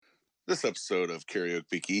This episode of Karaoke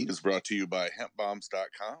Biki is brought to you by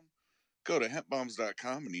hempbombs.com. Go to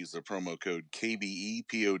hempbombs.com and use the promo code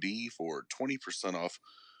KBEPOD for 20% off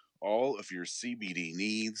all of your CBD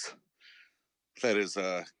needs. That is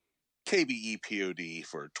KBEPOD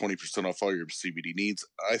for 20% off all your CBD needs.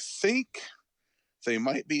 I think they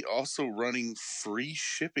might be also running free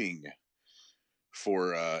shipping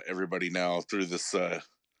for everybody now through this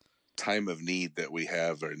time of need that we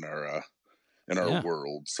have in our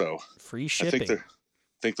world. So free shipping. I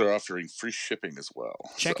think they're offering free shipping as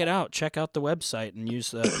well. Check it out. Check out the website and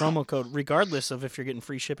use the promo code, regardless of if you're getting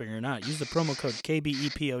free shipping or not. Use the promo code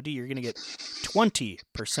KBEPOD. You're going to get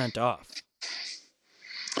 20% off.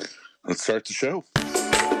 Let's start the show.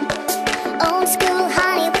 Old school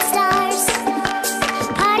Hollywood stars,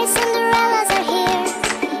 party Cinderellas are here.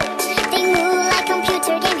 They move like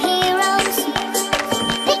computer game heroes,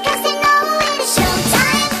 because they know it is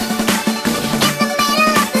showtime. In the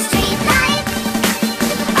middle of the street light,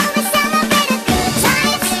 always celebrate a good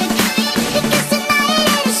times, because tonight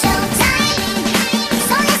it is showtime.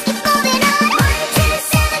 So let's keep moving on. 1, 2,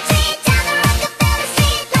 7, 3, down the Rockefeller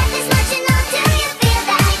Street. Life is marching on, do you feel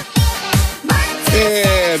that? 1, 2,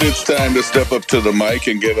 And it's time to step up to the mic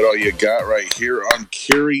and give it all you got right here on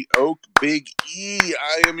Karaoke Big E.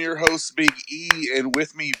 I am your host, Big E, and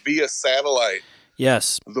with me via satellite,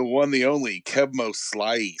 Yes. the one, the only, Kevmo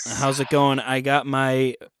Slice. How's it going? I got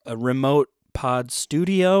my remote pod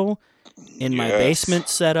studio in my basement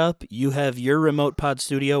set up. You have your remote pod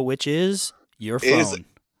studio, which is your phone.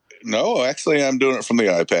 No, actually, I'm doing it from the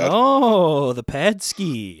iPad. Oh, the pad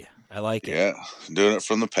ski. I like it. Yeah, doing it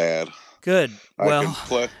from the pad. Good. Well,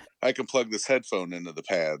 I can plug this headphone into the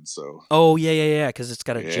pad, so. Oh, yeah, because it's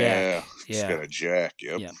got a jack. It's got a jack,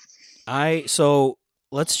 yep. Yeah. So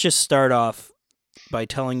let's just start off by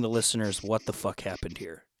telling the listeners what the fuck happened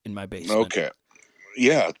here in my basement. Okay.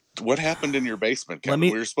 Yeah, what happened in your basement, Kevin?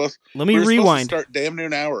 Let me supposed rewind. to start damn near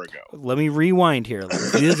an hour ago. Let me rewind here. What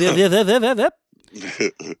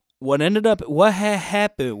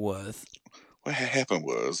happened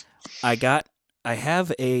was I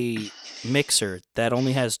have a mixer that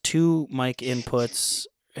only has 2 mic inputs.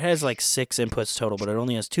 It has like 6 inputs total, but it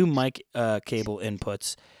only has 2 mic cable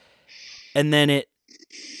inputs. And then it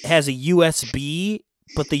has a USB,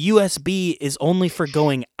 but the USB is only for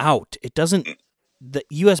going out. It doesn't, the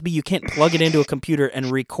USB, you can't plug it into a computer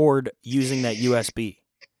and record using that USB.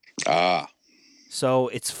 So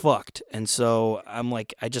it's fucked. And so I'm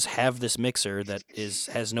like, I just have this mixer that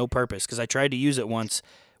has no purpose, because I tried to use it once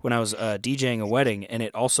when I was DJing a wedding, and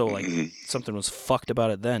it also, like, something was fucked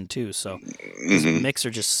about it then, too. So this mixer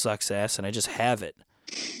just sucks ass, and I just have it.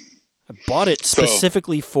 I bought it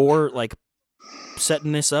specifically for, like,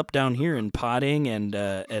 setting this up down here and potting and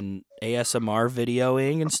ASMR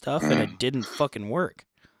videoing and stuff, and it didn't fucking work.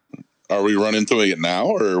 Are we running through it now,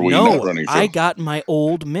 or are we not running through it? I got my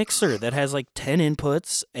old mixer that has like 10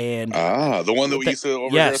 inputs and... the one that we used to over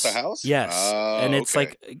here at the house? Yes, and it's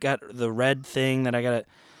like got the red thing that I got to...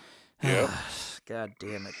 Yeah. God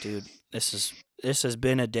damn it, dude. This has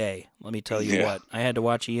been a day, let me tell you what. I had to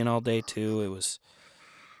watch Ian all day, too. It was...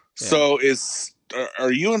 Yeah. So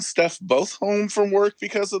are you and Steph both home from work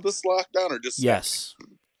because of this lockdown, or just Yes.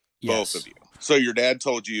 Both of you. So your dad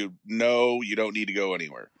told you, no, you don't need to go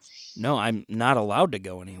anywhere. No, I'm not allowed to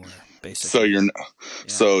go anywhere, basically.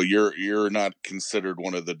 So you're not considered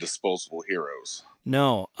one of the disposable heroes.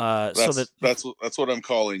 No. That's what I'm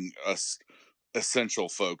calling us essential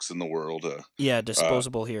folks in the world.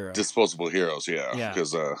 Disposable heroes. Disposable heroes, yeah.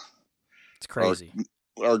 Because it's crazy.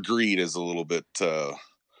 Our greed is a little bit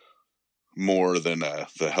more than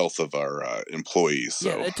the health of our employees. So.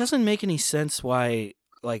 Yeah, it doesn't make any sense why,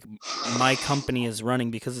 like, my company is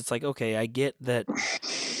running, because it's like, okay, I get that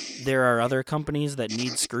there are other companies that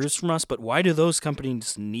need screws from us, but why do those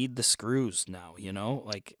companies need the screws now, you know?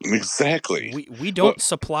 Like, exactly. We don't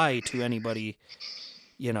supply to anybody,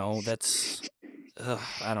 you know, that's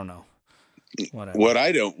I don't know. Whatever. What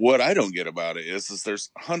I don't get about it is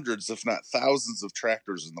there's hundreds, if not thousands, of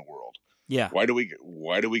tractors in the world. Yeah. Why do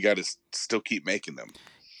we got to still keep making them?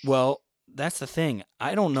 Well, that's the thing.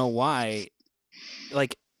 I don't know why.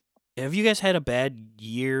 Like, have you guys had a bad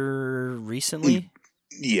year recently?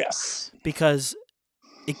 Yes. Because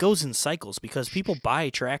it goes in cycles, because people buy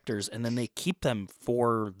tractors and then they keep them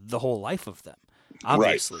for the whole life of them.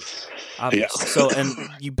 Obviously. Right. Yeah. So, and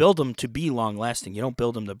you build them to be long lasting. You don't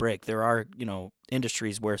build them to break. There are,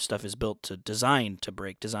 industries where stuff is built to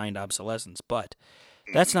break, designed obsolescence, but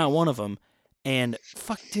that's not one of them. And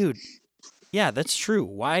fuck, dude. Yeah, that's true.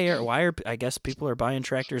 Why are I guess people are buying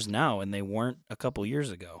tractors now and they weren't a couple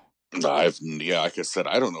years ago? Like I said,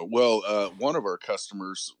 I don't know. Well, one of our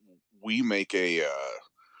customers we make a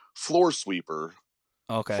floor sweeper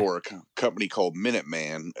Okay. for a company called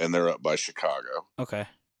Minuteman, and they're up by Chicago. Okay.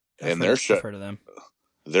 And I've heard of them.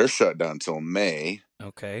 They're shut down until May.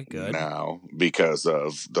 Okay, good. Now because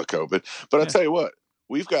of the COVID. But I'll tell you what,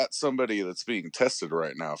 we've got somebody that's being tested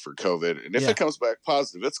right now for COVID, and if it comes back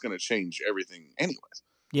positive, it's going to change everything anyways.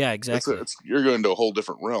 Yeah, exactly. You're going to a whole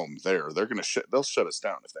different realm there. They'll shut us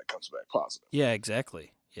down if that comes back positive. Yeah,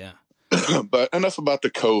 exactly. Yeah. But enough about the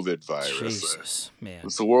COVID virus. Jesus, man.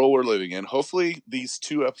 It's the world we're living in. Hopefully, these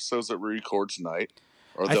 2 episodes that we record tonight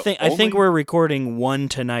are I think we're recording 1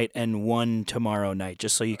 tonight and 1 tomorrow night,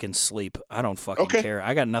 just so you can sleep. I don't fucking care.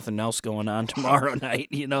 I got nothing else going on tomorrow night.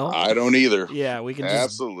 You know. I don't either. Yeah, we can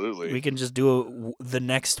absolutely. We can just do the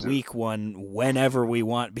next week one whenever we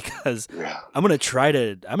want because I'm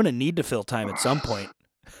gonna need to fill time at some point.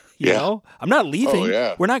 You know, I'm not leaving.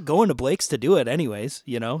 We're not going to Blake's to do it anyways,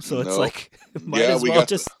 you know? So it's like, might as well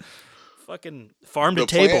just fucking farm to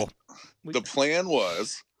table. The plan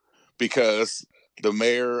was, because the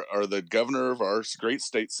mayor or the governor of our great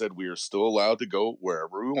state said we are still allowed to go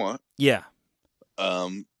wherever we want. Yeah.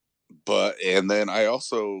 And then I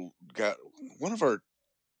also got one of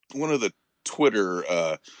the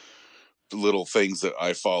Twitter little things that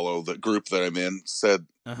I follow, the group that I'm in, said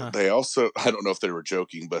they also, I don't know if they were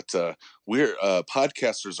joking, but we're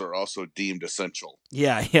podcasters are also deemed essential.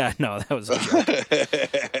 Yeah, no, that was a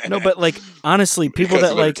joke. No, but like honestly, people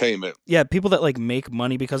that like people that like make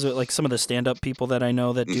money because of it, like some of the stand-up people that I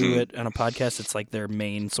know that do it on a podcast, it's like their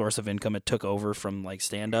main source of income. It took over from like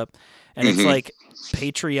stand-up, and it's like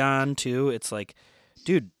Patreon too. It's like,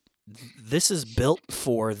 dude, this is built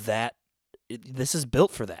for that. This is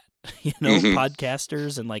built for that. You know,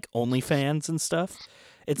 podcasters and like OnlyFans and stuff.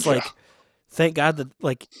 It's like, thank God that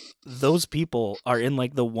like those people are in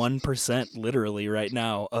like the 1% literally right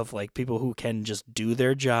now of like people who can just do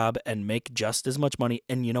their job and make just as much money.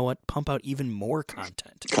 And you know what? Pump out even more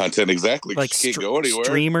content. Exactly. Like can't go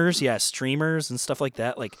anywhere. Streamers and stuff like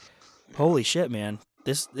that. Like, holy shit, man.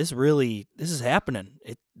 This is happening.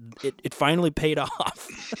 It finally paid off.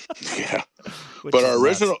 Yeah. But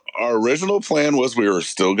our original plan was we were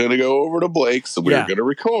still going to go over to Blake's and we were going to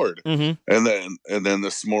record. And then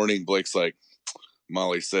this morning Blake's like,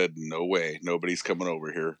 Molly said, no way, nobody's coming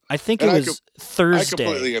over here. I think it was Thursday. I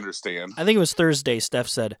completely understand. I think it was Thursday. Steph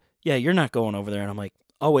said, yeah, you're not going over there. And I'm like,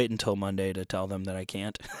 I'll wait until Monday to tell them that I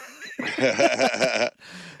can't.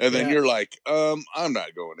 And then you're like, I'm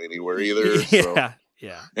not going anywhere either.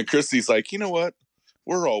 Yeah. And Christy's like, you know what?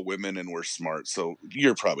 We're all women and we're smart, so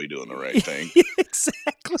you're probably doing the right thing.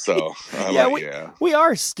 Exactly. So, we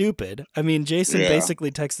are stupid. I mean, Jason basically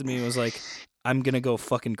texted me and was like, I'm going to go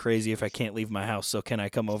fucking crazy if I can't leave my house, so can I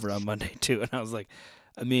come over on Monday too? And I was like,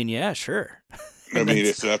 I mean, yeah, sure.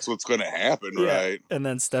 If that's what's going to happen, right? And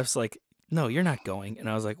then Steph's like, no, you're not going. And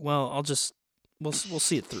I was like, well, we'll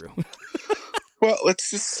see it through. Well, let's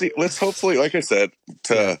just see. Let's hopefully, like I said,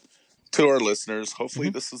 to our listeners, hopefully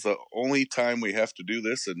this is the only time we have to do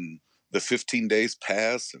this and the 15 days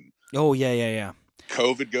pass and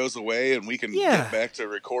COVID goes away and we can get back to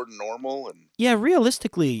recording normal. And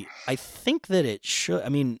realistically, I think that it should. I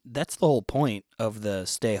mean, that's the whole point of the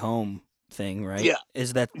stay home thing, right? Yeah.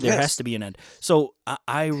 Is that there has to be an end. So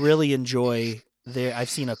I really enjoy I've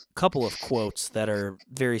seen a couple of quotes that are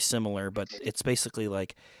very similar, but it's basically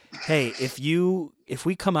like, hey, if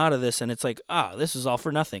we come out of this and it's like, this is all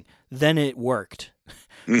for nothing, then it worked.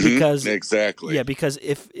 Because exactly. Yeah, because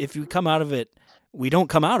if you come out of it, we don't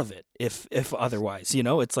come out of it if otherwise, you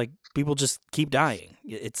know, it's like people just keep dying.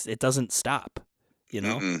 It doesn't stop, you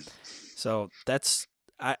know? So that's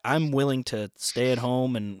I'm willing to stay at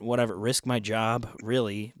home and whatever, risk my job,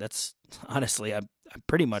 really. That's honestly I'm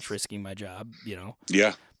pretty much risking my job, you know.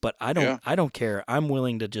 Yeah. But I don't care. I'm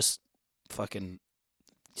willing to just fucking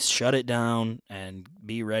shut it down and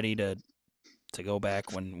be ready to go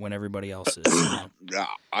back when everybody else is. You know? Yeah,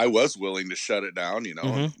 I was willing to shut it down, you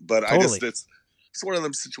know. But totally. It's one of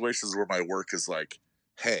them situations where my work is like,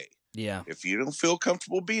 hey, if you don't feel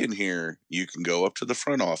comfortable being here, you can go up to the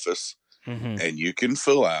front office and you can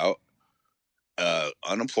fill out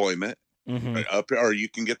unemployment. Or you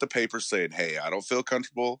can get the paper saying, hey, I don't feel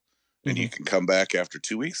comfortable, and you can come back after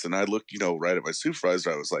 2 weeks. And I looked, right at my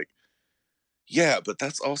supervisor. I was like, yeah, but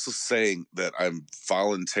that's also saying that I'm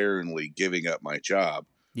voluntarily giving up my job.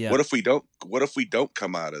 Yeah. What if we don't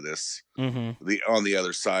come out of this on the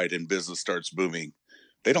other side and business starts booming?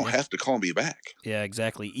 They don't have to call me back. Yeah,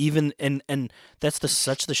 exactly. Even and that's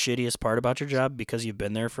such the shittiest part about your job, because you've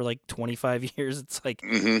been there for like 25 years. It's like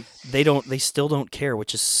they still don't care,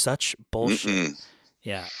 which is such bullshit.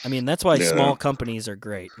 Yeah, I mean that's why Yeah. small companies are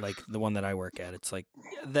great. Like the one that I work at, it's like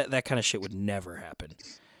that kind of shit would never happen.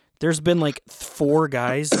 There's been like 4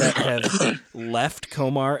 guys that have left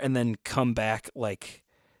Comar and then come back like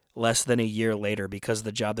less than a year later because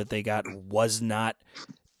the job that they got was not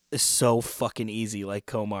so fucking easy like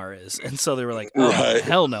Comar is. And so they were like, "Oh Right.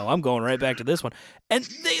 hell no, I'm going right back to this one." And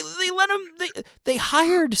they let them they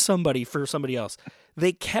hired somebody for somebody else.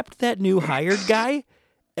 They kept that new hired guy,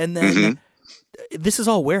 and then this is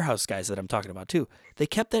all warehouse guys that I'm talking about too. They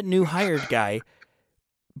kept that new hired guy,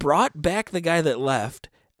 brought back the guy that left,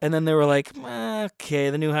 and then they were like, "Okay,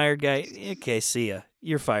 the new hired guy, okay, see ya.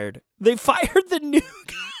 You're fired." They fired the new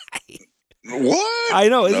guy. What? I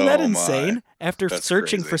know, isn't that Oh, my. insane? After That's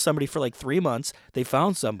searching crazy. for somebody for like 3 months, they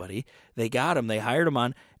found somebody, they got him, they hired him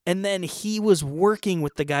on, and then he was working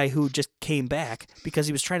with the guy who just came back because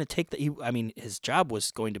he was trying to take his job was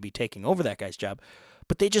going to be taking over that guy's job,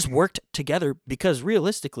 but they just worked together because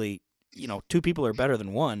realistically, 2 people are better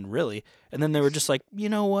than one, really. And then they were just like, you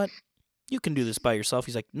know what? You can do this by yourself.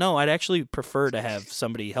 He's like, no, I'd actually prefer to have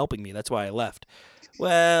somebody helping me. That's why I left.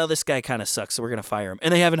 Well, this guy kind of sucks, so we're going to fire him.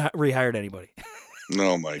 And they haven't rehired anybody.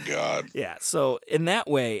 Oh my God. Yeah, so in that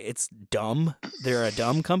way, it's dumb. They're a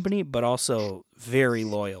dumb company, but also very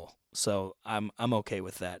loyal. So I'm okay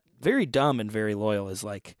with that. Very dumb and very loyal is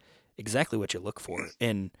like exactly what you look for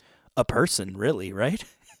in a person, really, right?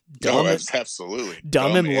 Oh, absolutely.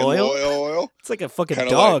 Dumb and loyal? It's like a fucking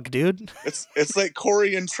Kinda dog, dude. It's like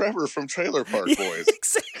Corey and Trevor from Trailer Park Boys.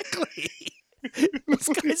 Exactly. Those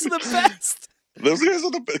guys are the best. Those guys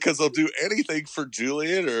are because they'll do anything for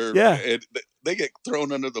Julian, and they get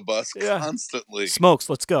thrown under the bus constantly. Smokes,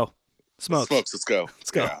 let's go. Smokes, let's go.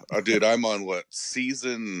 Let's go. Yeah. Oh, dude, I'm on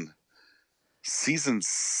season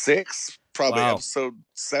 6, probably episode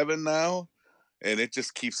 7 now, and it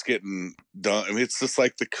just keeps getting done. I mean, it's just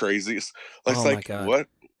like the craziest. It's Oh, like, my God.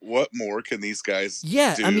 what more can these guys do?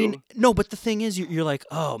 I mean, no, but the thing is, you're like,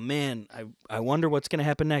 oh man, I wonder what's going to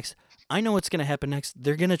happen next. I know what's going to happen next.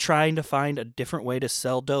 They're going to try to find a different way to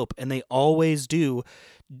sell dope, and they always do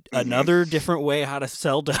another different way how to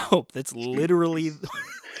sell dope. That's literally.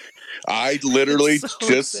 I literally so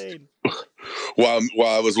just insane. while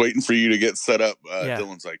I was waiting for you to get set up, Yeah.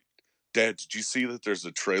 Dylan's like, "Dad, did you see that there's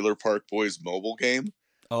a Trailer Park Boys mobile game?"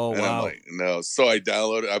 Oh, And wow. I'm like, no. So I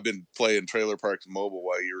downloaded. I've been playing Trailer Parks Mobile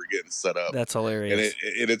while you were getting set up. That's hilarious.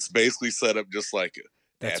 And it's basically set up just like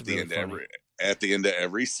That's at the really end funny. at the end of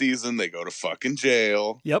every season they go to fucking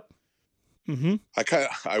jail. Yep. Mm-hmm.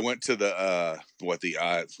 I went to the what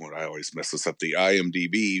I always mess this up, the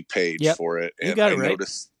IMDb page for it, and You got I it right.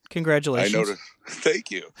 noticed. Congratulations. I noticed. Thank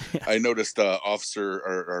you. I noticed Officer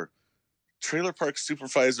or Trailer Park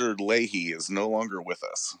Supervisor Leahy is no longer with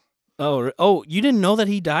us. Oh, you didn't know that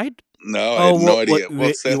he died? No, I had no idea.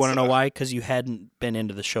 You want to know why? Because you hadn't been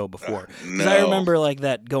into the show before. Because I remember like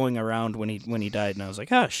that going around when he died, and I was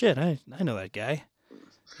like, oh shit, I know that guy.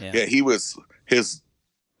 Yeah, his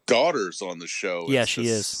daughter's on the show. Yeah, It's she the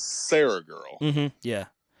is. Sarah girl. Mm-hmm. Yeah.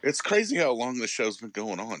 It's crazy how long the show's been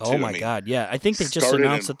going on. Oh too. my I mean, God, yeah. I think they just started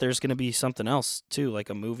announced in- that there's going to be something else too, like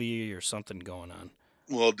a movie or something going on.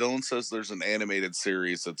 Well, Dylan says there's an animated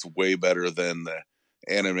series that's way better than the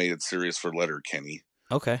animated series for Letterkenny.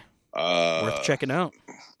 Okay. Worth checking out.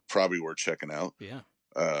 Probably worth checking out. Yeah.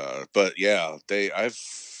 But yeah, they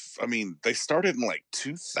started in like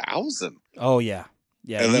 2000. Oh yeah.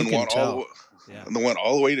 Yeah. And you then can tell. and then went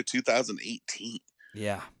all the way to 2018.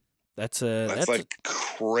 Yeah. That's like a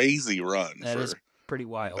crazy run. That for is pretty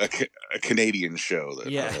wild. a Canadian show. That,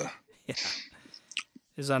 Yeah.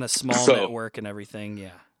 It's on a small So- network and everything.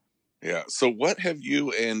 Yeah. Yeah. So, what have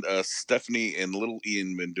you and Stephanie and little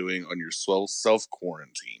Ian been doing on your self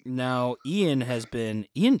quarantine? Now Ian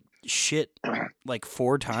shit like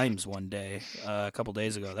 4 times one day a couple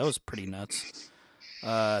days ago. That was pretty nuts.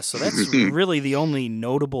 So that's really the only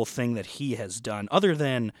notable thing that he has done, other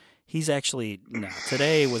than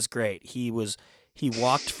today was great. He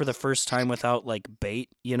walked for the first time without like bait,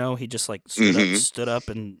 he just like stood up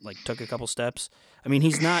and like took a couple steps. I mean,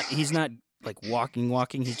 he's not like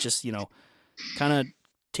walking. He's just, kind of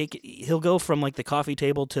he'll go from like the coffee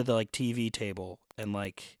table to the like TV table and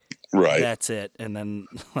like, Right. that's it. And then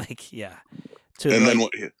like, yeah. And then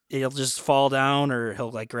he'll just fall down or he'll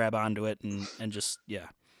like grab onto it and just, yeah.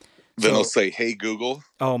 Then he'll say, "Hey Google."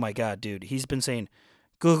 Oh my God, dude. He's been saying,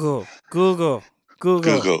 Google, Google,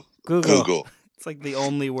 Google, Google, Google. Google. It's like the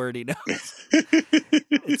only word he knows.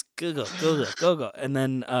 It's Google, Google, Google. And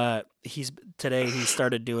then today he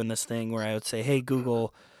started doing this thing where I would say, "Hey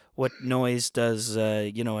Google, what noise does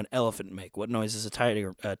an elephant make? What noise does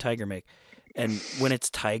a tiger make?" And when it's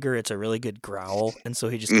tiger, it's a really good growl. And so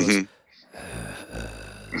he just goes,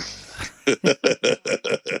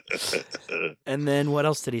 And then what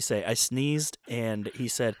else did he say? I sneezed, and he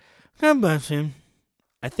said, "God bless him."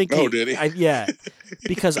 I think. Oh, did he? Yeah,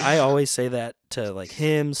 because I always say that to like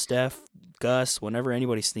him, Steph, Gus. Whenever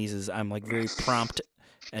anybody sneezes, I'm like very prompt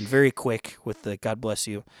and very quick with the "God bless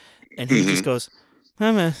you," and he just goes,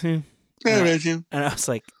 "God bless you." And I was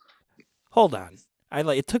like, "Hold on."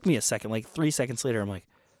 It took me a second. Like 3 seconds later, I'm like,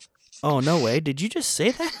 "Oh no way! Did you just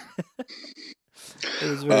say that?" It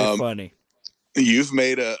was very funny. You've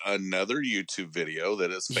made another YouTube video that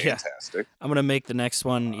is fantastic. Yeah. I'm gonna make the next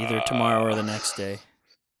one either tomorrow or the next day.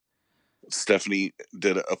 Stephanie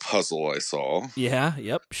did a puzzle I saw. Yeah,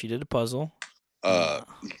 yep, she did a puzzle.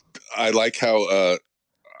 I like how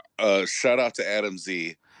shout out to Adam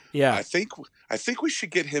Z. Yeah. I think we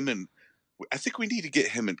should get him in. I think we need to get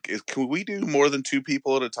him in. Can we do more than 2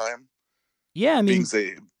 people at a time? Yeah, I mean,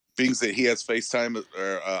 being that he has FaceTime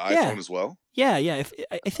or iPhone as well. Yeah.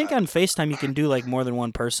 I think on FaceTime you can do like more than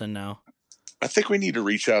one person now. I think we need to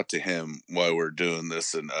reach out to him while we're doing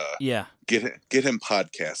this and get him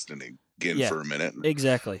podcasting again for a minute.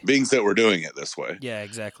 Exactly. Being that we're doing it this way. Yeah,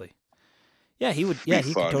 exactly. Yeah, he would. Yeah,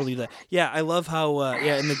 he could totally do that. Yeah, I love how.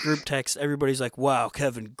 In the group text, everybody's like, "Wow,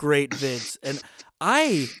 Kevin, great vids." And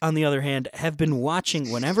I, on the other hand, have been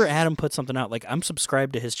watching whenever Adam puts something out. Like I'm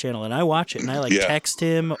subscribed to his channel, and I watch it, and I text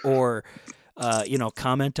him or,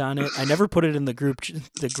 comment on it. I never put it in the group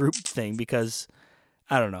thing because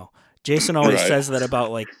I don't know. Jason always says that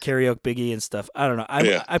about like Karaoke Biggie and stuff. I don't know.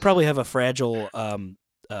 I probably have a fragile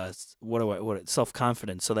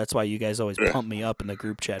self-confidence, so that's why you guys always pump me up in the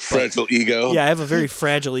group chat. Fragile ego. Yeah, I have a very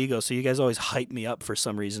fragile ego, so you guys always hype me up for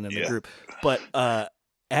some reason in the group. But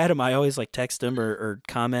Adam, I always like text him or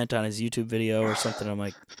comment on his YouTube video or something. I'm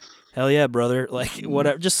like, hell yeah, brother! Like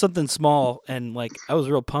whatever, just something small. And like I was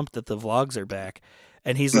real pumped that the vlogs are back.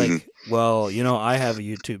 And he's like, well, I have a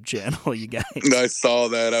YouTube channel, you guys. I saw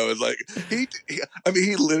that. I was like,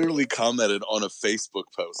 he literally commented on a Facebook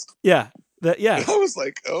post. Yeah. I was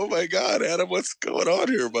like, oh my God, Adam, what's going on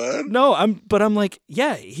here, bud? No, I'm like,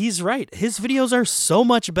 yeah, he's right. His videos are so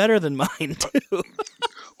much better than mine, too.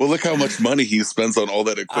 Well, look how much money he spends on all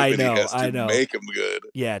that equipment he has to make them good.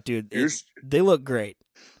 Yeah, dude, they look great.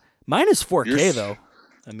 Mine is 4K, though.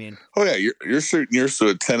 I mean, oh yeah, you're shooting yours to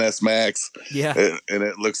a 10s Max, and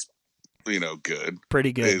it looks, good,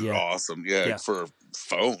 pretty good, it's awesome, for a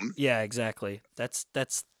phone. Yeah, exactly. That's.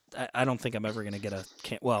 I don't think I'm ever gonna get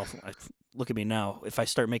look at me now. If I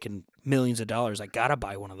start making millions of dollars, I gotta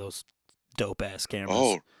buy one of those dope ass cameras.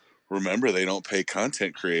 Oh, remember they don't pay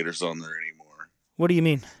content creators on there anymore. What do you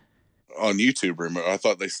mean? On YouTube, remember? I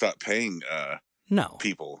thought they stopped paying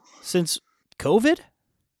people since COVID.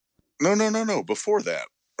 No. Before that,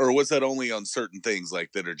 or was that only on certain things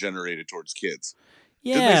like that are generated towards kids?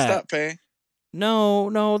 Yeah. Did they stop paying?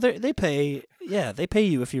 No, they pay. Yeah, they pay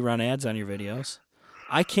you if you run ads on your videos.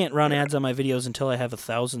 I can't run ads on my videos until I have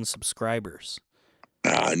 1,000 subscribers.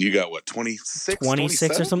 And you got what, 26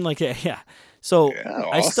 or something like that? Yeah. So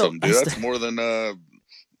awesome, dude. That's more than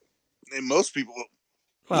most people.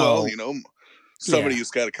 Well, somebody who's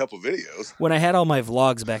got a couple videos. When I had all my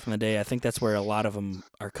vlogs back in the day, I think that's where a lot of them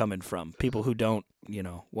are coming from. People who don't,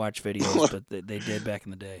 watch videos, but they did back in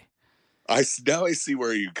the day. Now I see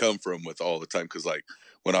where you come from with all the time, because like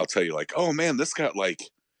when I'll tell you like, oh man, this got like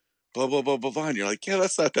blah blah blah blah blah, and you're like, yeah,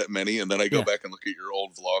 that's not that many, and then I go back and look at your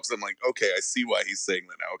old vlogs. I'm like, okay, I see why he's saying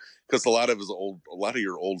that now, because a lot of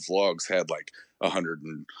your old vlogs had like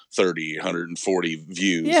 130, 140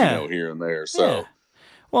 views, here and there. So. Yeah.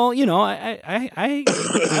 Well, I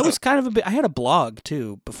was kind of I had a blog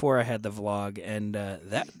too before I had the vlog, and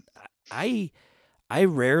that I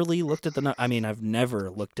rarely looked at I mean, I've never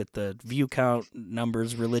looked at the view count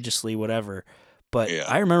numbers religiously, whatever. But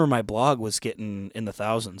I remember my blog was getting in the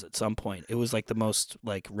thousands at some point. It was like the most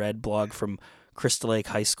like read blog from Crystal Lake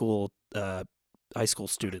High School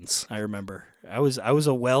students. I remember I was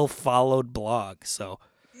a well followed blog, so.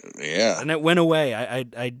 Yeah, and it went away.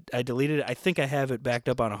 I deleted it. I think I have it backed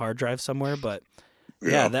up on a hard drive somewhere, but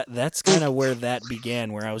that's kind of where that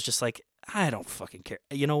began. Where I was just like, I don't fucking care.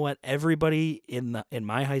 You know what? Everybody in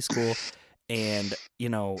my high school, and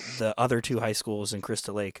the other 2 high schools in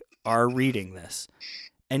Crystal Lake are reading this,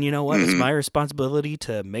 and you know what? It's my responsibility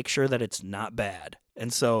to make sure that it's not bad.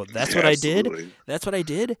 And so that's what I did. That's what I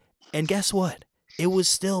did. And guess what? It was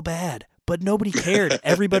still bad. But nobody cared.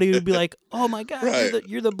 Everybody would be like, "Oh my God,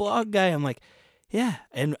 you're the blog guy." I'm like, "Yeah."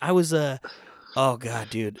 And I was oh God,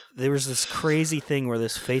 dude. There was this crazy thing where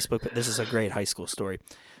this is a great high school story.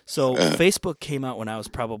 So Facebook came out when I was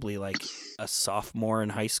probably like a sophomore in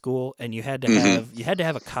high school, and you had to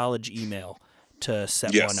have a college email to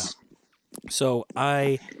set one up. So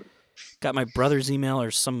I got my brother's email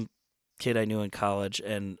or some kid I knew in college,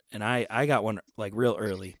 and I got one like real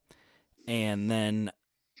early, and then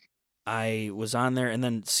I was on there, and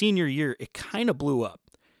then senior year it kind of blew up.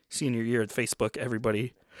 Senior year at Facebook,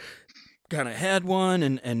 everybody kind of had one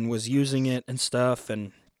and was using it and stuff,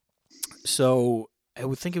 and so I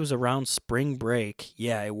would think it was around spring break.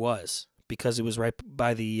 Yeah, it was because it was right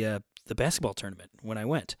by the basketball tournament when I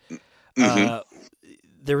went. Mm-hmm. Uh,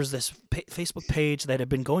 there was this Facebook page that had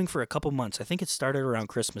been going for a couple months. I think it started around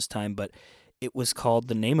Christmas time, but it was called,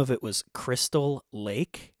 the name of it was Crystal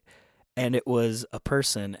Lake, and it was a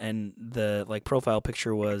person, and the like profile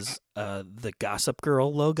picture was the Gossip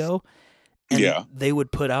Girl logo, and Yeah. they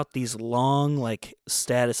would put out these long like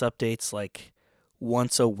status updates like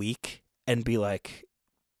once a week and be like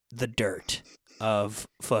the dirt of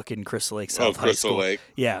fucking Crystal Lake South High Crystal School. Lake.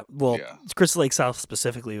 Yeah, well, Yeah. Crystal Lake South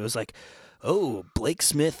specifically, it was like, oh, Blake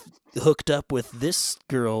Smith hooked up with this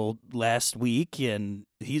girl last week, and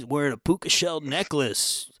he's wearing a puka shell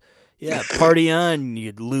necklace. Yeah, party on,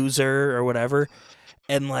 you loser, or whatever.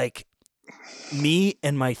 And like me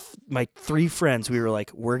and my three friends, we were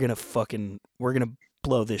like, we're gonna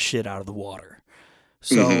blow this shit out of the water.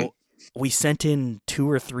 So we sent in 2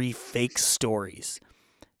 or 3 fake stories.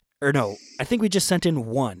 Or no, I think we just sent in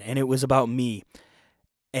one, and it was about me.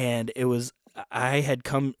 And it was, I had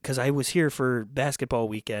come, because I was here for basketball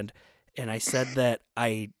weekend, and I said that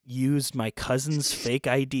I used my cousin's fake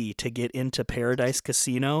ID to get into Paradise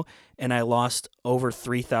Casino, and I lost over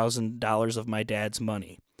 $3,000 of my dad's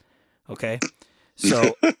money. Okay?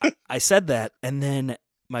 So I said that, and then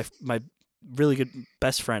my really good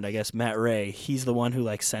best friend, I guess, Matt Ray, he's the one who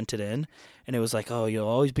like sent it in, and it was like, oh, you'll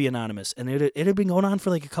always be anonymous. And it had been going on for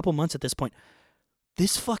like a couple months at this point.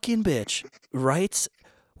 This fucking bitch writes,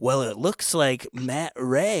 well, it looks like Matt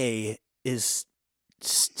Ray is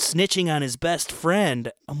snitching on his best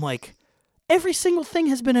friend. I'm like, every single thing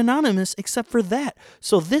has been anonymous except for that.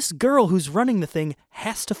 So this girl who's running the thing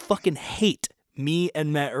has to fucking hate me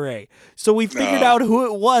and Matt Ray. So we figured out who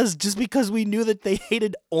it was just because we knew that they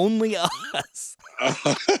hated only us.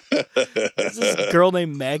 There's this girl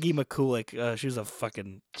named Maggie McCulloch. She was a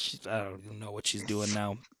fucking, I don't even know what she's doing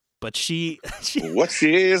now. But she what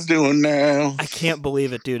she is doing now. I can't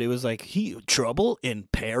believe it, dude. It was like, trouble in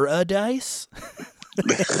paradise?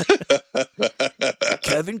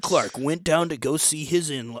 Kevin Clark went down to go see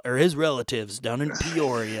his relatives down in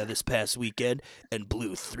Peoria this past weekend and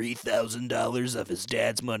blew $3,000 of his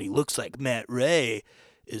dad's money. Looks like Matt Ray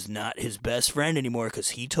is not his best friend anymore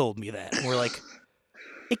because he told me that. And we're like,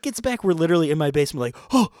 it gets back. We're literally in my basement like,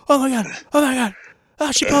 oh my God.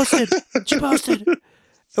 Oh, she posted.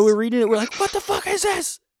 And we're reading it. We're like, what the fuck is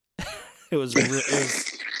this? It was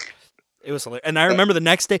hilarious. And I remember the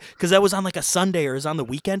next day, because that was on like a Sunday or it was on the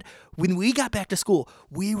weekend. When we got back to school,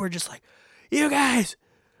 we were just like, you guys,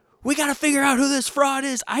 we got to figure out who this fraud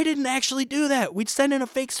is. I didn't actually do that. We'd send in a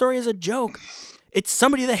fake story as a joke. It's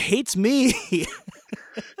somebody that hates me.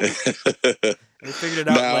 We figured it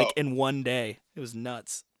out like in one day. It was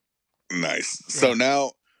nuts. Nice. Yeah.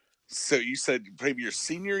 So you said maybe your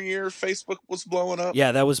senior year Facebook was blowing up?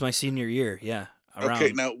 Yeah, that was my senior year. Yeah.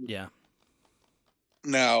 Okay, now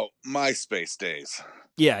MySpace days.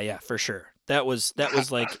 Yeah, for sure. That was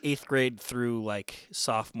like 8th grade through like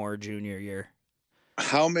sophomore, junior year.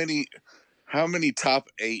 How many top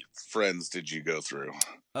 8 friends did you go through?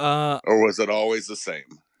 Or was it always the same?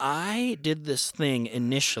 I did this thing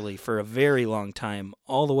initially for a very long time,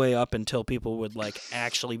 all the way up until people would like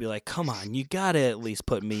actually be like, come on, you gotta at least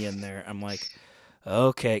put me in there. I'm like,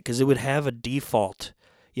 okay, because it would have a default,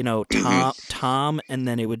 Tom, and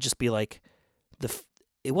then it would just be like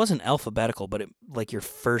it wasn't alphabetical, but it like your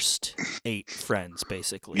first 8 friends,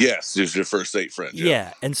 basically. Yes, it was your first 8 friends.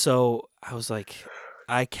 Yeah, and so I was like,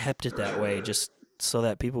 I kept it that way just so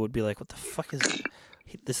that people would be like, what the fuck is it?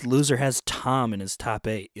 This loser has Tom in his top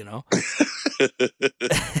 8, And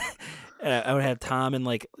I would have Tom and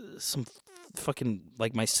like some fucking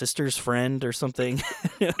like my sister's friend or something.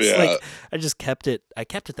 Like I just kept it. I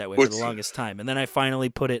kept it that way for the longest time, and then I finally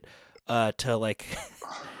put it to like.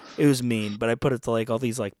 It was mean, but I put it to like all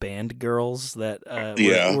these like band girls that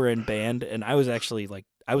were in band, and I was actually like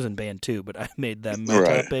I was in band too, but I made them my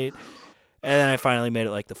top 8, and then I finally made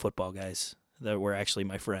it like the football guys that were actually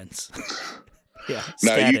my friends. Yeah,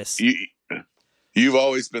 status. Now you've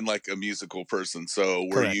always been like a musical person, so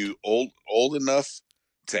were Correct. you old enough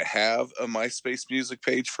to have a MySpace music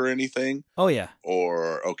page for anything? Oh yeah.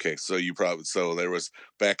 Or okay, so there was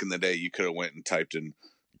back in the day you could have went and typed in,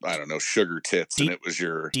 I don't know, Sugar Tits, and it was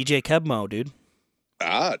your DJ Kebmo, dude.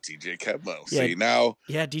 TJ Kebmo. Yeah. See, now...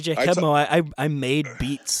 Yeah, DJ I Kebmo, I made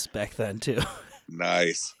beats back then, too.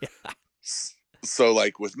 Nice. Yeah. So,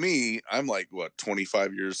 like, with me, I'm like, what,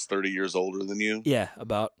 25 years, 30 years older than you? Yeah,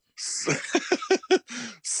 about.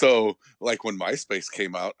 So, like, when MySpace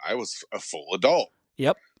came out, I was a full adult.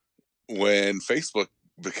 Yep. When Facebook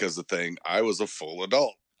became a thing, I was a full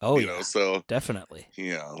adult. Oh, you yeah. know, so... Definitely.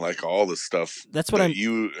 Yeah, like all the stuff. That's what that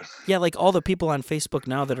Yeah, like all the people on Facebook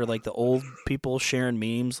now that are like the old people sharing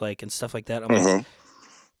memes, like, and stuff like that. I'm like,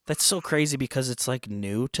 that's so crazy because it's like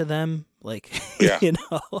new to them. Like, Yeah. you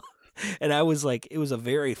know? And I was like, it was a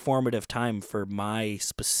very formative time for my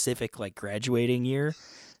specific like graduating year.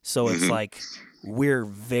 So it's like, we're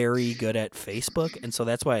very good at Facebook. And so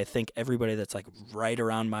that's why I think everybody that's like right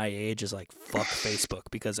around my age is like, fuck Facebook,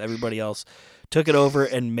 because everybody else took it over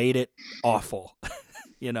and made it awful,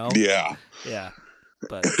 you know? Yeah. Yeah.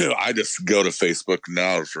 But I just go to Facebook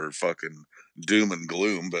now for fucking doom and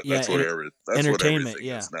gloom, but Yeah, that's what entertainment, everything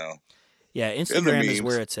yeah. is now. yeah, the Instagram is memes.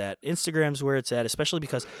 where it's at. Instagram's where it's at, especially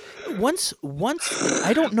because once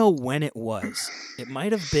I don't know when it was. It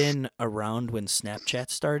might have been around when Snapchat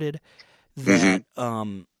started that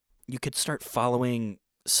you could start following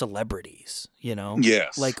celebrities, you know?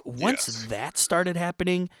 Yes. Like once that started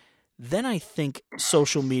happening, then I think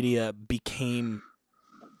social media became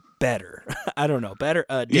better. I don't know, better,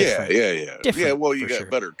 different. Yeah. Different, Well, you for got sure.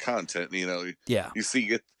 better content. You know, Yeah, you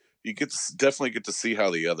definitely get to see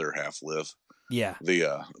how the other half live. yeah,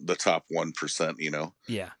 The top 1%. You know,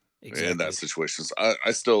 yeah, exactly. in that situation.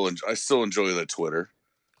 I still enjoy the Twitter.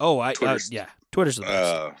 Oh, Twitter's- yeah, Twitter's the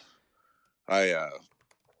best.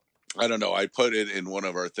 I don't know. I put it in one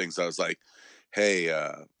of our things. I was like, hey,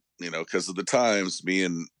 you know, because of the times, me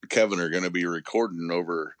and Kevin are going to be recording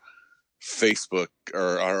over Facebook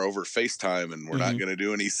or over FaceTime, and we're not going to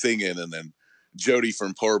do any singing. And then Jody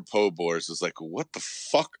from Poor Po Boys is like, what the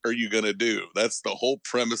fuck are you going to do? That's the whole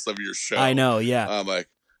premise of your show. I know, yeah. I'm like,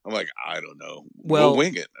 I don't know. Well, we'll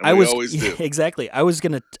wing it. we always do. Exactly. I was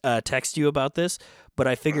going to text you about this, but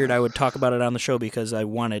I figured I would talk about it on the show because I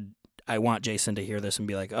want Jason to hear this and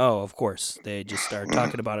be like, oh, of course, they just started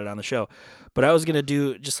talking about it on the show. But I was going to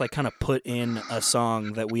do just like kind of put in a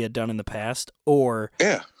song that we had done in the past, or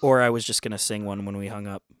I was just going to sing one when we hung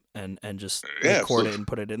up and just record it and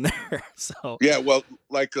put it in there. So yeah, well,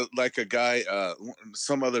 like a guy,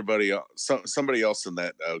 somebody else in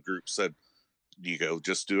that group said, you go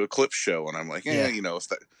just do a clip show, and I'm like, you know, if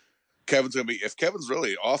Kevin's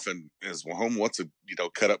really often is home wants to, you know,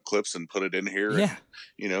 cut up clips and put it in here, and,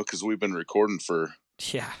 you know, because we've been recording for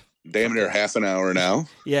damn near half an hour now.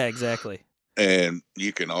 Yeah, exactly. And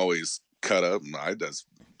you can always cut up, and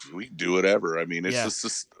we do whatever. I mean,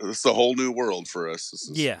 it's a whole new world for us. This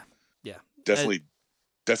is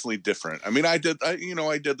definitely different. I mean, I did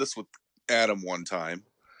this with Adam one time.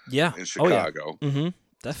 Yeah, in Chicago.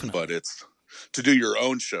 Definitely. But it's to do your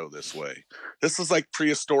own show this way. This is like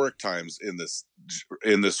prehistoric times in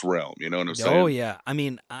this realm. You know what I'm saying? Oh yeah. I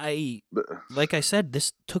mean, like I said,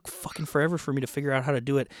 this took fucking forever for me to figure out how to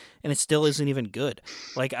do it, and it still isn't even good.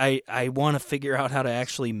 Like I want to figure out how to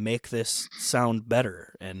actually make this sound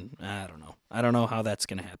better, and I don't know how that's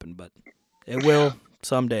gonna happen, but it will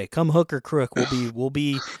someday. Come hook or crook, we'll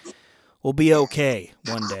be okay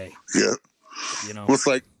one day. Yeah. You know. Well, it's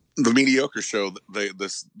like the Mediocre Show,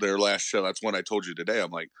 their last show. That's one I told you today.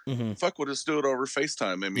 I'm like, fuck, we'll just do it over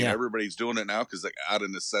FaceTime. I mean, everybody's doing it now because, like, out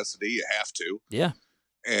of necessity, you have to. Yeah.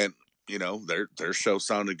 And you know, their show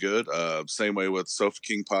sounded good. Same way with Sofa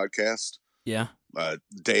King podcast. Yeah.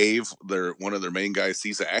 Dave, one of their main guys,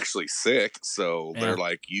 he's actually sick, so they're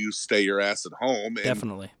like, you stay your ass at home, and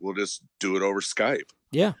definitely we'll just do it over Skype.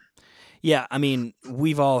 Yeah. Yeah, I mean,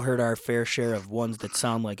 we've all heard our fair share of ones that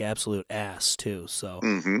sound like absolute ass, too. So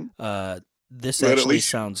this actually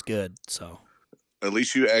sounds good. So at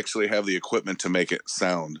least you actually have the equipment to make it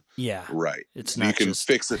sound right. It's not you can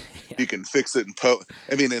fix it. You can fix it and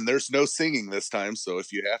I mean, and there's no singing this time, so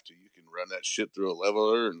if you have to, you can run that shit through a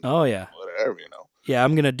leveler and whatever, you know. Yeah,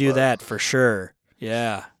 I'm gonna do that for sure.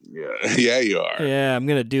 Yeah. Yeah, you are. Yeah, I'm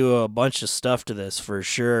gonna do a bunch of stuff to this for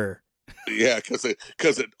sure. Yeah, because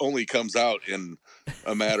it only comes out in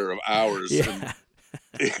a matter of hours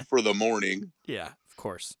for the morning. Yeah, of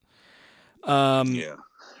course.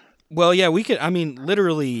 Well, yeah, we could. I mean,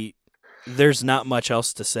 literally, there's not much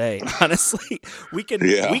else to say. Honestly, we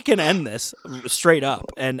can end this straight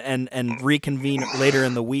up and reconvene later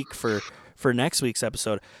in the week for next week's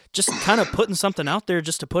episode. Just kind of putting something out there,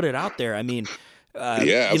 just to put it out there. I mean,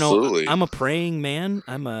 Yeah, absolutely. I'm a praying man.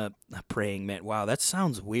 I'm a praying man. Wow, that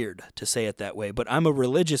sounds weird to say it that way, but I'm a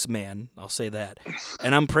religious man. I'll say that.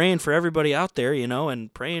 And I'm praying for everybody out there,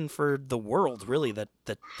 and praying for the world, really, that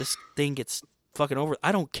this thing gets fucking over.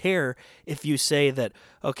 I don't care if you say that,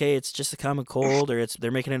 okay, it's just a common cold or they're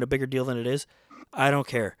making it a bigger deal than it is. I don't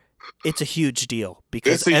care. It's a huge deal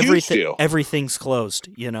because It's a huge deal. everything's closed,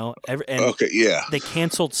 and Okay, yeah. they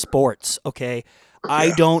canceled sports, okay?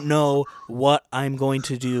 I don't know what I'm going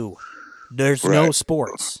to do. There's no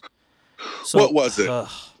sports. So, what was it?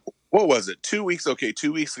 What was it? 2 weeks? Okay,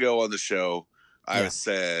 2 weeks ago on the show, I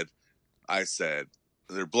said,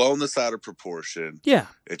 they're blowing this out of proportion. Yeah.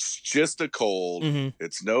 It's just a cold. Mhm.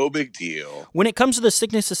 It's no big deal. When it comes to the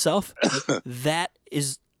sickness itself, that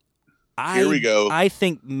is, Here we go. I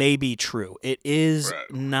think may be true. It is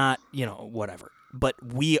not, whatever. But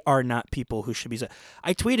we are not people who should be.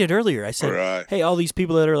 I tweeted earlier. I said, hey, all these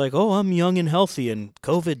people that are like, oh, I'm young and healthy and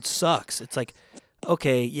COVID sucks. It's like,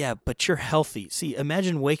 okay, yeah, but you're healthy. See,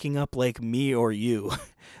 imagine waking up like me or you.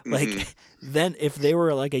 Then if they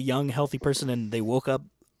were like a young, healthy person and they woke up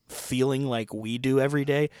feeling like we do every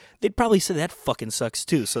day, they'd probably say that fucking sucks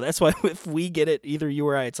too. So that's why if we get it, either you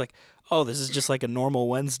or I, it's like, oh, this is just like a normal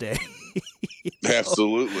Wednesday.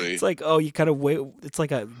 Absolutely. It's like, oh, you kind of wait. It's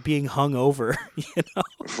like being hungover,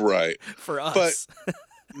 Right. For us.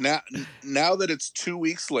 But now that it's 2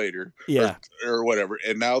 weeks later, yeah, or whatever,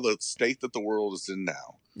 and now the state that the world is in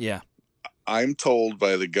now, yeah, I'm told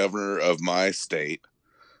by the governor of my state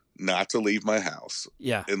not to leave my house,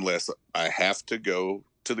 unless I have to go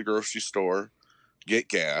to the grocery store, get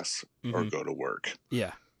gas, or go to work.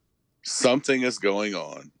 Yeah, something is going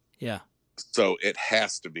on. Yeah. So it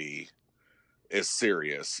has to be as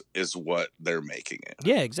serious as what they're making it.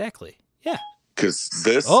 Yeah, exactly. Yeah. Because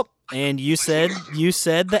this. Oh, and you said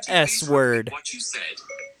the S word. What you said.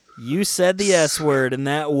 You said the S word, and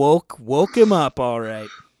that woke him up. All right.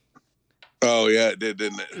 Oh yeah, it did,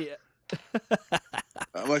 didn't it? Yeah.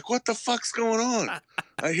 I'm like, what the fuck's going on?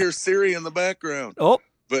 I hear Siri in the background. Oh.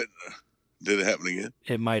 But did it happen again?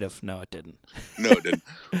 It might have. No, it didn't. No, it didn't.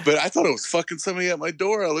 But I thought it was fucking somebody at my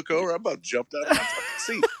door. I look over, I'm about to jump out of my fucking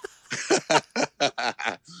seat.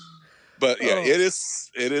 But yeah,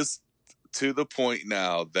 it is to the point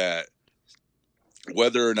now that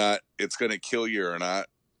whether or not it's going to kill you or not,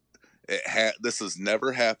 this has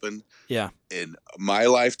never happened. Yeah. In my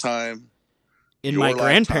lifetime. In my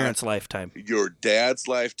grandparents' lifetime. Your dad's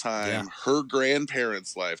lifetime. Yeah. Her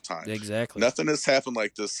grandparents' lifetime. Exactly. Nothing has happened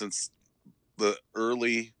like this since the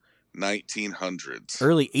early 1900s.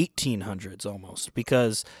 Early 1800s almost.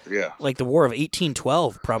 Because like the War of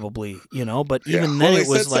 1812 probably, but even then it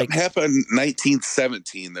was like. Happened in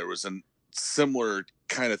 1917. There was a similar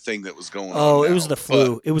kind of thing that was going on. Oh, it was the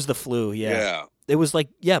flu. It was the flu, yeah. It was like,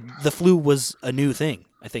 the flu was a new thing.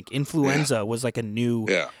 I think influenza was like a new,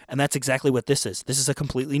 and that's exactly what this is. This is a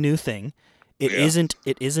completely new thing. It isn't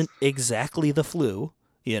exactly the flu,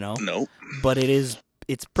 No. But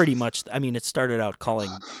it's pretty much. I mean, it started out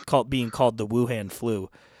being called the Wuhan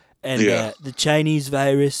flu, and the Chinese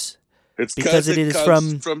virus. It's because it is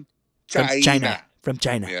from China. From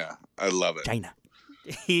China. Yeah, I love it. China.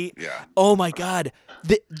 Oh my God,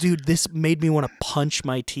 dude! This made me want to punch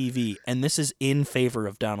my TV, and this is in favor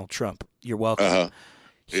of Donald Trump. You're welcome.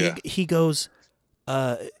 He goes,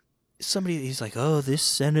 he's like, oh, this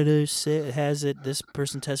senator has it. This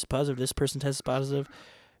person tested positive. This person tested positive.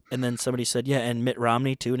 And then somebody said, yeah, and Mitt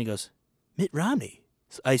Romney too. And he goes, Mitt Romney,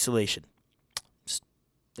 isolation.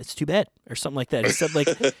 That's too bad, or something like that. He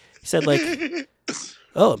said like,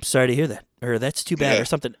 oh, I'm sorry to hear that, or that's too bad, or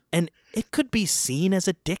something. And it could be seen as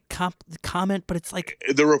a dick comment, but it's like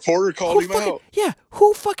the reporter called him out. Yeah,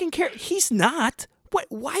 who fucking cares? He's not. What?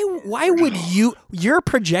 Why would you? You're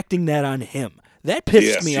projecting that on him. That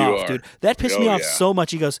pissed me off, dude. That pissed me off so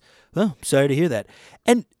much. He goes, "Oh, sorry to hear that."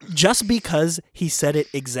 And just because he said it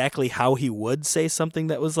exactly how he would say something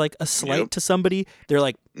that was like a slight to somebody, they're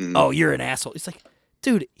like, "Oh, you're an asshole." It's like,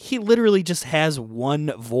 dude, he literally just has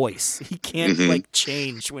one voice. He can't like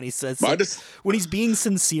change when he says when he's being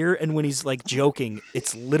sincere and when he's like joking.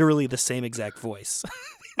 It's literally the same exact voice.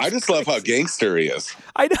 I just love how gangster he is.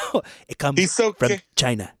 I know. It comes from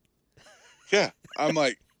China. Yeah. I'm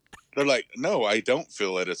like, they're like, no, I don't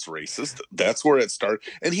feel that it's racist. That's where it started.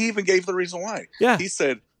 And he even gave the reason why. Yeah. He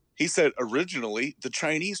said originally the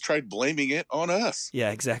Chinese tried blaming it on us.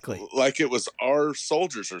 Yeah, exactly. Like it was our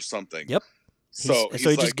soldiers or something. Yep. So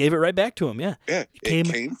he just gave it right back to him. Yeah. Yeah. It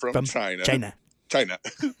came from China. China.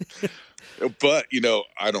 But,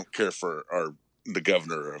 I don't care for the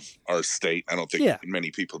governor of our state. I don't think many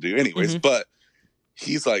people do anyways. But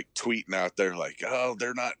he's like tweeting out there like, oh,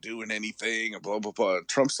 they're not doing anything and blah, blah, blah. And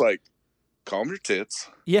Trump's like, calm your tits.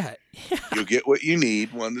 Yeah. You'll get what you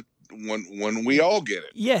need when we all get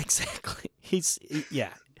it. Yeah, exactly. He's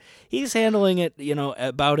handling it,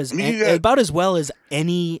 about as well as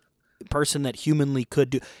any person that humanly could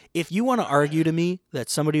do. If you want to argue to me that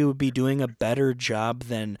somebody would be doing a better job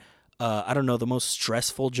than I don't know, the most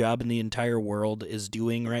stressful job in the entire world is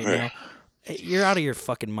doing right now, you're out of your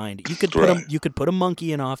fucking mind. You could put a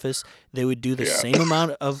monkey in office. They would do the same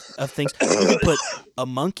amount of things. You could put a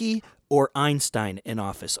monkey or Einstein in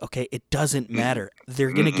office. Okay, it doesn't matter.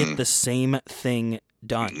 They're gonna get the same thing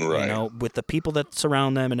done. Right. With the people that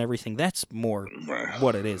surround them and everything. That's more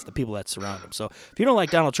what it is. The people that surround him. So if you don't like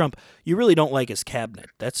Donald Trump, you really don't like his cabinet.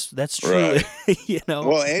 That's true. Right.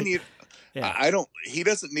 Well, and he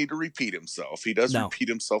doesn't need to repeat himself. He does repeat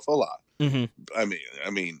himself a lot. Mm-hmm. I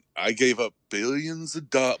mean, I gave up billions of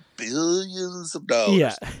dollars,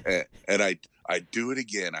 yeah, and I do it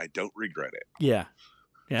again. I don't regret it. Yeah.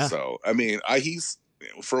 So I mean, he's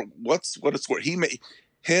for what it's worth.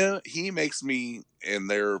 He makes me in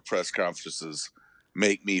their press conferences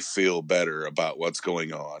make me feel better about what's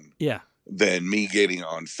going on. Yeah. Than me getting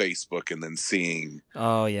on Facebook and then seeing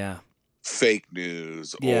fake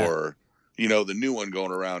news or the new one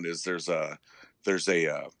going around is there's a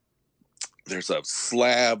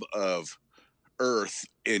slab of earth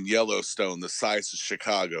in Yellowstone the size of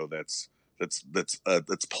Chicago that's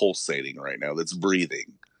pulsating right now, that's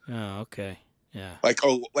breathing. Oh, okay. Yeah.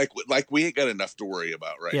 Like we ain't got enough to worry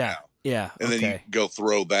about right now. Yeah. And then you go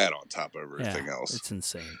throw that on top of everything else. It's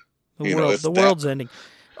insane. The world's ending.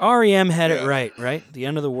 REM had it right? The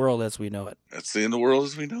end of the world as we know it. That's the end of the world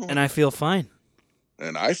as we know it. And I feel fine.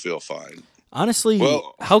 And I feel fine. Honestly,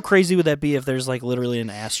 how crazy would that be if there's like literally an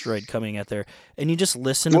asteroid coming at there and you just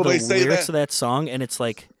listen to the lyrics of that song and it's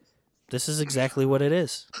like, this is exactly what it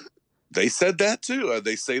is. They said that too.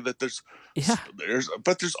 They say that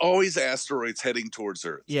there's always asteroids heading towards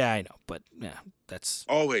Earth. Yeah, I know, but that's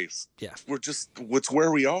always. Yeah, it's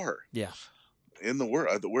where we are. Yeah, in the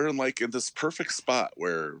world, we're in this perfect spot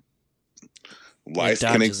where life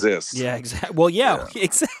can exist. Yeah, exactly. Well, yeah,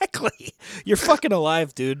 exactly. You're fucking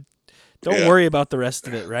alive, dude. Don't worry about the rest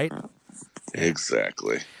of it, right?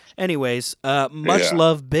 Exactly. Anyways, much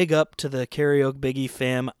love, big up to the Karaoke Biggie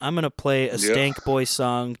fam. I'm gonna play a Stank Boy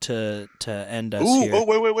song to end us here.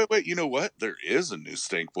 Oh, wait! You know what? There is a new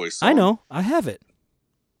Stank Boy song. I know. I have it.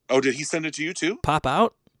 Oh, did he send it to you too? Pop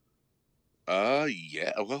Out.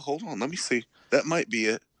 Yeah. Well, hold on. Let me see. That might be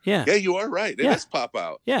it. Yeah. Yeah, you are right. It is Pop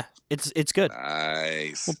Out. Yeah, it's good.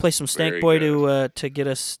 Nice. We'll play some Stank Boy to get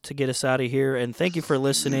us out of here. And thank you for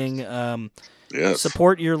listening. Yes.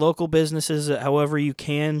 Support your local businesses however you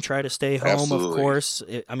can. Try to stay home, Absolutely. of course.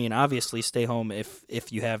 obviously, stay home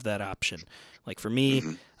if you have that option. Like for me,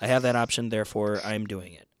 I have that option, therefore I'm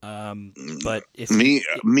doing it. But if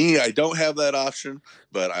I don't have that option,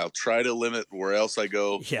 but I'll try to limit where else I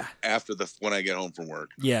go. Yeah. After when I get home from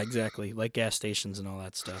work. Yeah, exactly. Like gas stations and all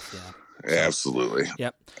that stuff. Yeah. Absolutely.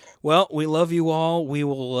 Yep. Well, we love you all. We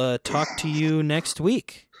will talk to you next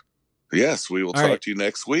week. Yes, we will talk to you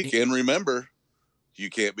next week. And remember, you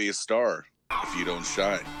can't be a star if you don't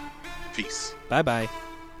shine. Peace. Bye-bye.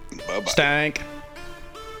 Bye-bye. Stank.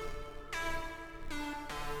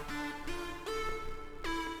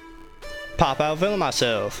 Pop out feeling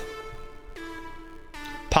myself.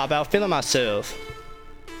 Pop out feeling myself.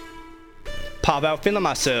 Pop out feeling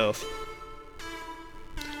myself.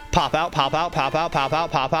 Pop out, pop out, pop out, pop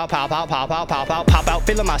out, pop out, pop out, pop out, pop out, pop out,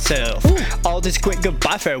 feeling myself. All this quick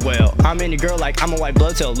goodbye farewell. I'm in your girl like I'm a white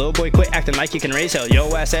blood cell. Little boy quit acting like you can raise hell.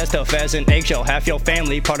 Yo ass tough as an eggshell. Half your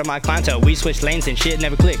family part of my clientele. We switch lanes and shit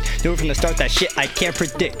never clicked. Knew it from the start that shit I can't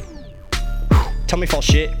predict. Tell me false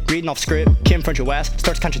shit, reading off script. Kim front your ass,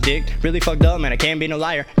 starts contradict. Really fucked up, man, I can't be no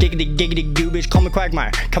liar. Giggity goo, bitch, call me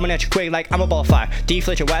Quagmire. Coming at you quick like I'm a ball of fire.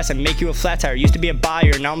 Deflate your ass and make you a flat tire. Used to be a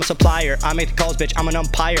buyer, now I'm a supplier. I make the calls, bitch, I'm an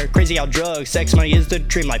umpire. Crazy how drugs, sex, money is the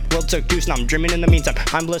dream. Like world took deuce, now I'm dreaming in the meantime.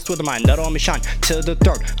 I'm blessed with a mind, that'll help me shine. To the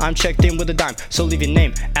throat, I'm checked in with a dime. So leave your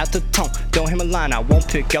name at the tone. Don't hit my line, I won't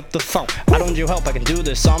pick up the phone. I don't need your help, I can do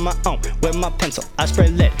this on my own. With my pencil, I spray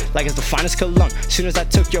lit like it's the finest cologne. Soon as I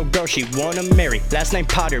took your girl, she wanna marry. Last name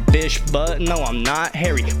Potter, bitch, but no, I'm not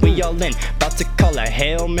Harry. We all in, about to call her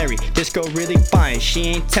Hail Mary. This girl really fine, she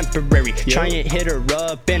ain't temporary. Try and hit her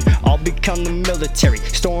up and I'll become the military.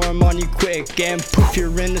 Storm on you quick and poof,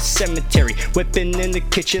 you're in the cemetery. Whipping in the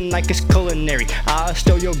kitchen like it's culinary. I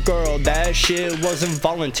stole your girl, that shit wasn't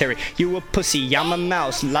voluntary. You a pussy, I'm a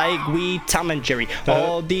mouse, like we Tom and Jerry.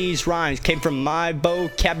 All these rhymes came from my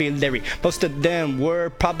vocabulary. Most of them were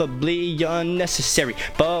probably unnecessary,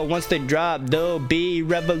 but once they dropped, the will be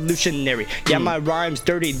revolutionary. Yeah, my rhymes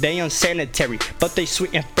dirty, they unsanitary, but they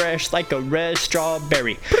sweet and fresh like a red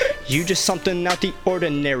strawberry. You just something out the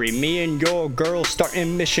ordinary. Me and your girl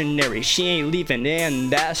starting missionary. She ain't leaving, and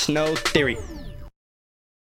that's no theory.